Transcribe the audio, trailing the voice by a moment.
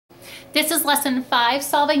This is lesson 5,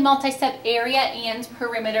 solving multi-step area and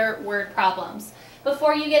perimeter word problems.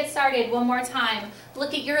 Before you get started, one more time,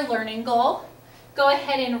 look at your learning goal. Go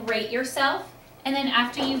ahead and rate yourself. And then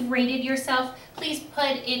after you've rated yourself, please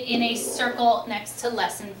put it in a circle next to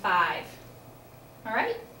lesson 5. All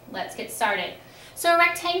right, let's get started. So a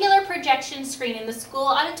rectangular projection screen in the school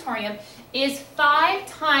auditorium is 5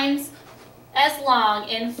 times as long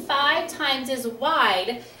and 5 times as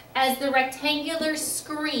wide as the rectangular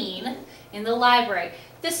screen in the library.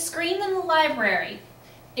 The screen in the library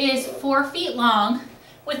is 4 feet long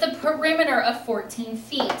with a perimeter of 14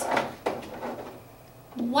 feet.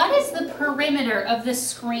 What is the perimeter of the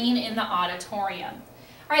screen in the auditorium?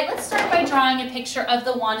 All right, let's start by drawing a picture of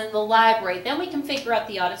the one in the library. Then we can figure out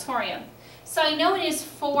the auditorium. So I know it is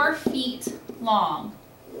 4 feet long.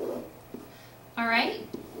 All right,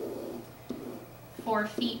 4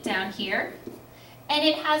 feet down here. And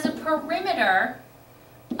it has a perimeter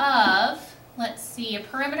of, let's see, a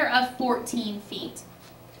perimeter of 14 feet.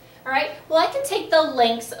 All right, well I can take the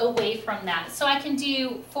lengths away from that. So I can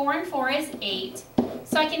do 4 and 4 is 8.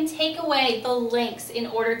 So I can take away the lengths in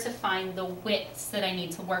order to find the widths that I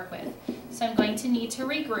need to work with. So I'm going to need to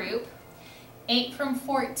regroup. 8 from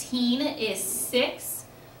 14 is 6.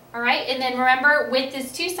 All right, and then remember width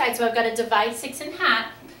is 2 sides, so I've got to divide 6 in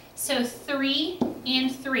half. So 3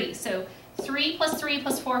 and 3. So 3 plus 3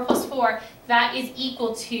 plus 4 plus 4, that is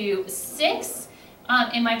equal to 6.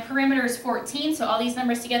 And my perimeter is 14, so all these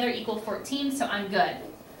numbers together equal 14, so I'm good.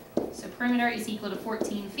 So perimeter is equal to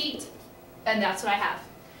 14 feet, and that's what I have.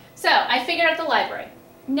 So I figured out the library.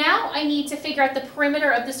 Now I need to figure out the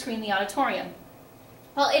perimeter of the screen in the auditorium.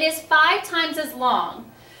 Well, it is 5 times as long,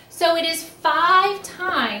 so it is 5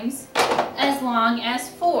 times as long as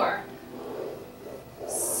 4.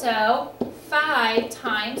 So 5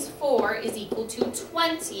 times 4 is equal to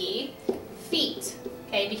 20 feet,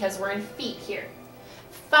 okay, because we're in feet here.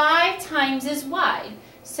 5 times is wide,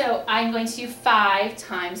 so I'm going to do 5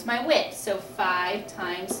 times my width. So 5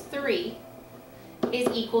 times 3 is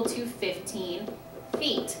equal to 15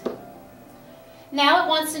 feet. Now it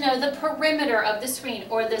wants to know the perimeter of the screen,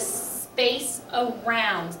 or the space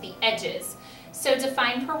around the edges. So to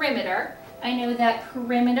find perimeter, I know that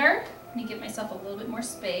perimeter, let me give myself a little bit more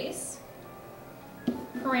space.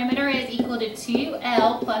 Perimeter is equal to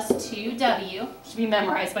 2L plus 2W. Should be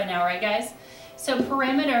memorized by now, right guys? So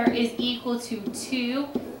perimeter is equal to 2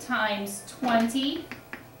 times 20.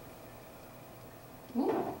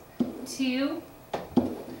 2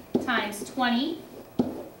 times 20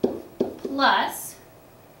 plus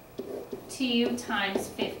 2 times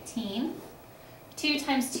 15. 2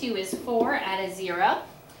 times 2 is 4, add a 0.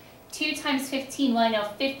 2 times 15, well I know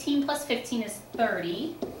 15 plus 15 is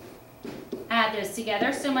 30. Add those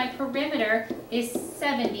together, so my perimeter is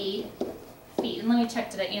 70 feet. And let me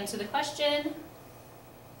check, did I answer the question?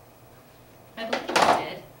 I believe I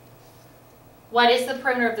did. What is the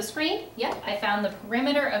perimeter of the screen? Yep, I found the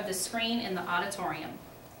perimeter of the screen in the auditorium.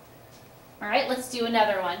 All right, let's do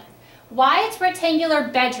another one. Wyatt's rectangular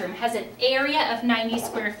bedroom has an area of 90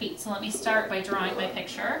 square feet. So let me start by drawing my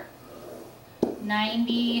picture.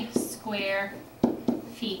 90 square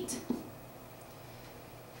feet.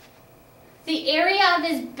 The area of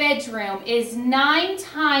his bedroom is 9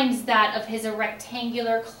 times that of his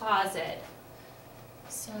rectangular closet.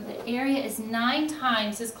 So the area is 9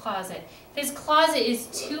 times his closet. If his closet is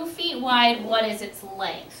 2 feet wide, what is its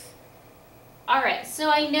length? All right, so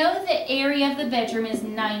I know the area of the bedroom is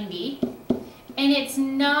 90, and it's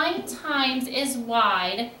 9 times as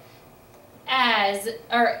wide as,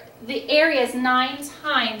 or the area is 9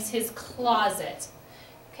 times his closet.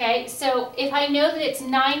 Okay, so if I know that it's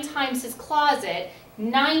 9 times his closet,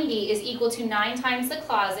 90 is equal to 9 times the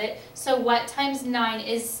closet. So what times 9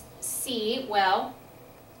 is C? Well,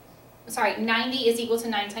 sorry, 90 is equal to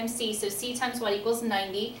 9 times C. So C times what equals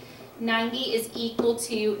 90? 90 is equal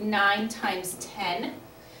to 9 times 10.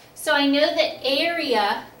 So I know the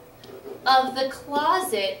area of the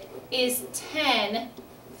closet is 10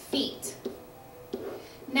 feet.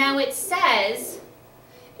 Now it says,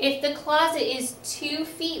 if the closet is 2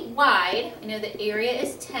 feet wide, I know the area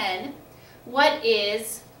is 10, what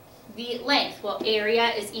is the length? Well, area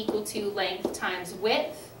is equal to length times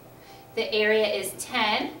width. The area is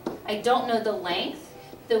 10. I don't know the length.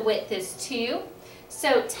 The width is 2.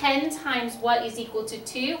 So 10 times what is equal to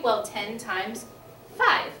 2? Well, 10 times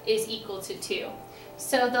 5 is equal to 2.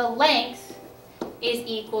 So the length is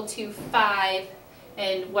equal to 5,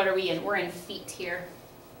 and what are we in? We're in feet here.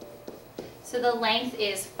 So the length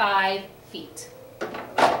is 5 feet.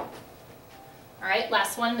 All right,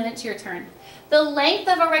 last 1 minute to your turn. The length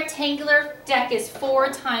of a rectangular deck is 4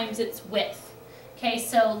 times its width. Okay,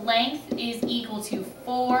 so length is equal to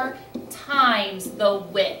 4 times the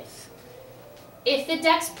width. If the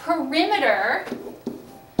deck's perimeter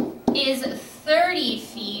is 30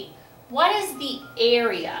 feet, what is the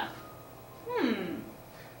area? All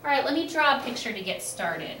right, let me draw a picture to get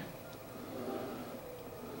started.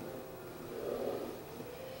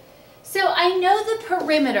 So I know the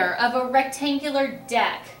perimeter of a rectangular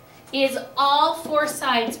deck is all 4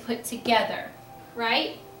 sides put together,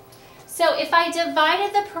 right? So if I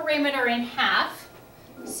divided the perimeter in half,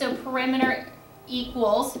 so perimeter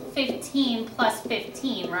equals 15 plus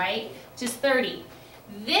 15, right? Which is 30.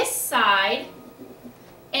 This side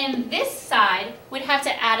and this side would have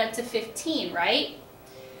to add up to 15, right?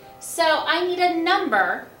 So I need a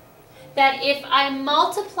number that if I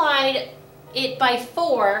multiplied it by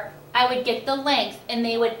 4, I would get the length and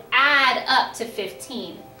they would add up to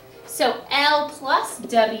 15. So L plus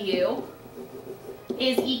W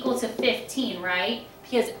is equal to 15, right?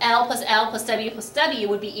 Because L plus W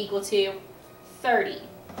would be equal to 30,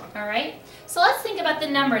 all right? So let's think about the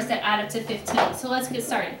numbers that add up to 15. So let's get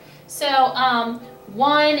started. So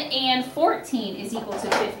 1 and 14 is equal to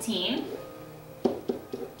 15.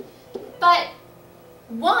 But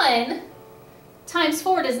 1 times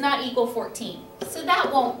 4 does not equal 14, so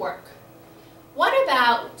that won't work. What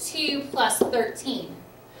about 2 plus 13?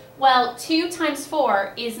 Well, 2 times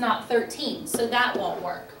 4 is not 13, so that won't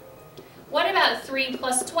work. What about 3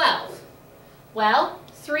 plus 12? Well,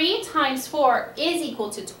 3 times 4 is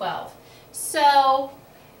equal to 12. So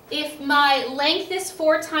if my length is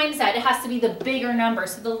 4 times that, it has to be the bigger number.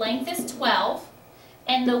 So the length is 12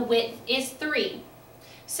 and the width is 3.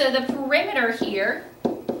 So the perimeter here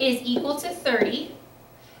is equal to 30.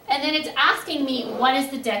 And then it's asking me what is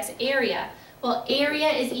the deck's area. Well, area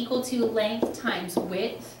is equal to length times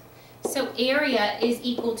width. So area is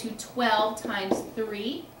equal to 12 times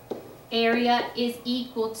 3. Area is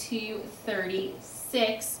equal to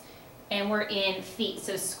 36. And we're in feet,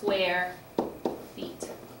 so square feet.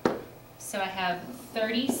 So I have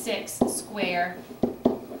 36 square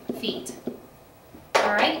feet.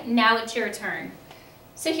 All right, now it's your turn.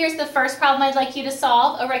 So here's the first problem I'd like you to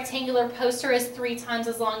solve. A rectangular poster is 3 times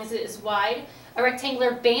as long as it is wide. A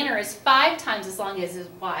rectangular banner is 5 times as long as it is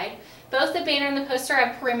wide. Both the banner and the poster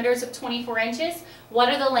have perimeters of 24 inches. What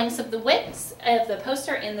are the lengths of the widths of the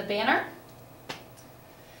poster and the banner?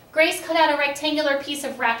 Grace cut out a rectangular piece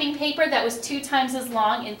of wrapping paper that was 2 times as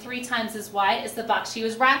long and 3 times as wide as the box she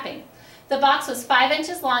was wrapping. The box was 5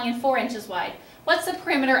 inches long and 4 inches wide. What's the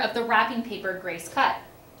perimeter of the wrapping paper Grace cut?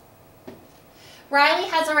 Riley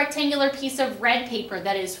has a rectangular piece of red paper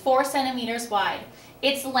that is 4 centimeters wide.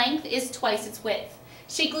 Its length is twice its width.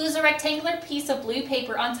 She glues a rectangular piece of blue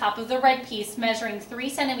paper on top of the red piece, measuring 3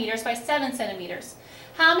 centimeters by 7 centimeters.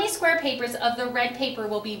 How many square papers of the red paper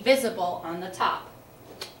will be visible on the top?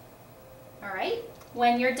 All right,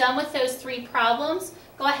 when you're done with those 3 problems,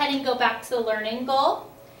 go ahead and go back to the learning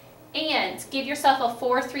goal and give yourself a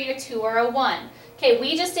 4, 3, a 2, or a 1. Okay,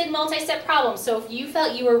 we just did multi-step problems, so if you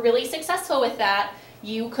felt you were really successful with that,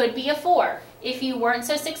 you could be a 4. If you weren't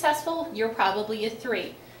so successful, you're probably a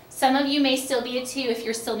 3. Some of you may still be a 2 if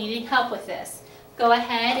you're still needing help with this. Go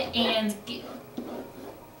ahead and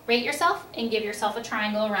rate yourself and give yourself a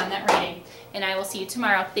triangle around that rating. And I will see you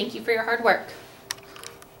tomorrow. Thank you for your hard work.